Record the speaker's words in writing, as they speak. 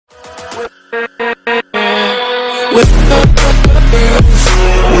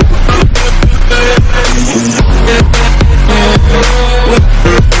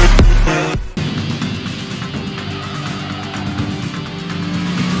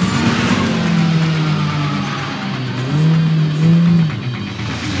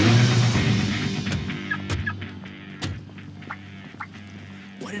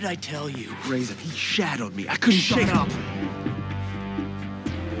I tell you? Razor, he shadowed me. I couldn't shake up.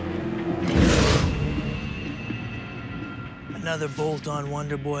 Another bolt-on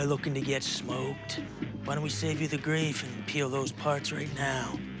wonder boy looking to get smoked. Why don't we save you the grief and peel those parts right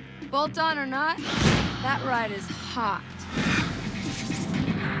now? Bolt-on or not, that ride is hot.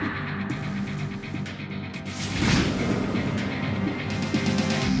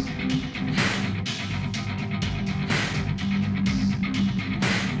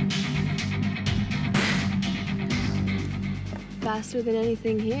 Faster than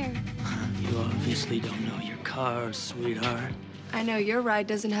anything here. You obviously don't know your cars, sweetheart. I know your ride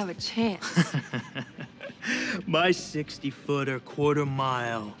doesn't have a chance. My 60-footer, quarter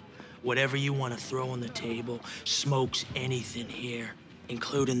mile, whatever you want to throw on the table, smokes anything here,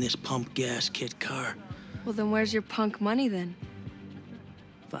 including this pump gas kit car. Well, then where's your punk money then?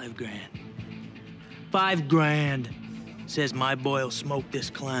 $5 grand. $5 grand. Says my boy'll smoke this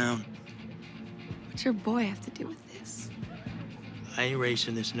clown. What's your boy have to do with this? I ain't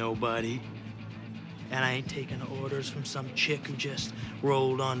racing this nobody. And I ain't taking orders from some chick who just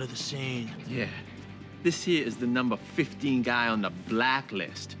rolled onto the scene. Yeah. This here is the number 15 guy on the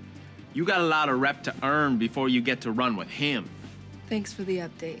blacklist. You got a lot of rep to earn before you get to run with him. Thanks for the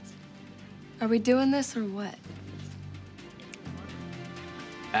update. Are we doing this or what?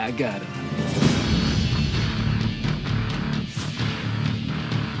 I got him.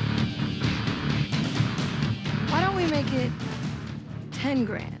 Why don't we make it 10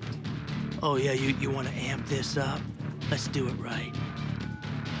 grand? Oh, yeah, you want to amp this up? Let's do it right.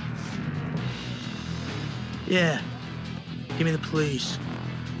 Yeah, give me the police.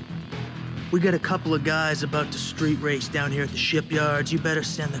 We got a couple of guys about to street race down here at the shipyards. You better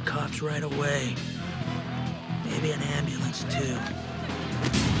send the cops right away. Maybe an ambulance, too.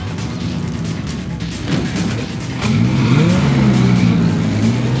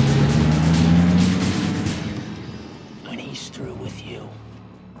 When he's through with you,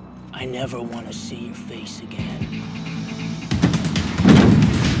 I never want to see your face again.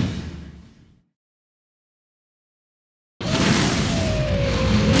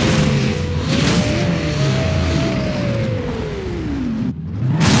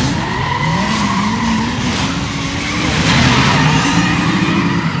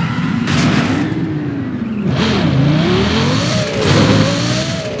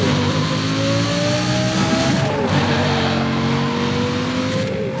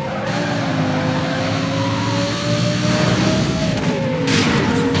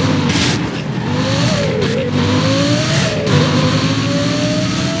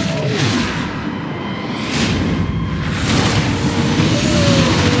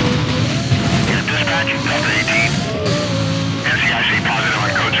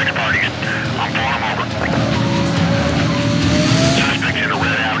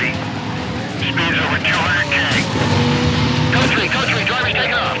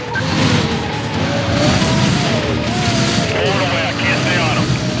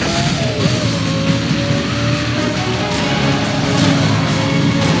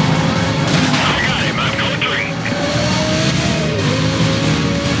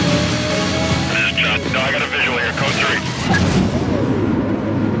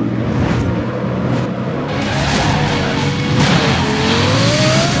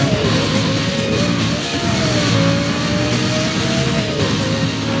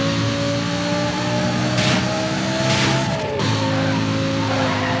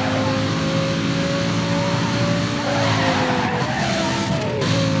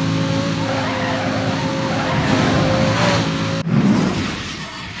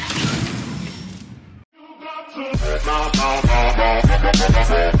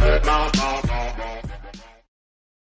 No.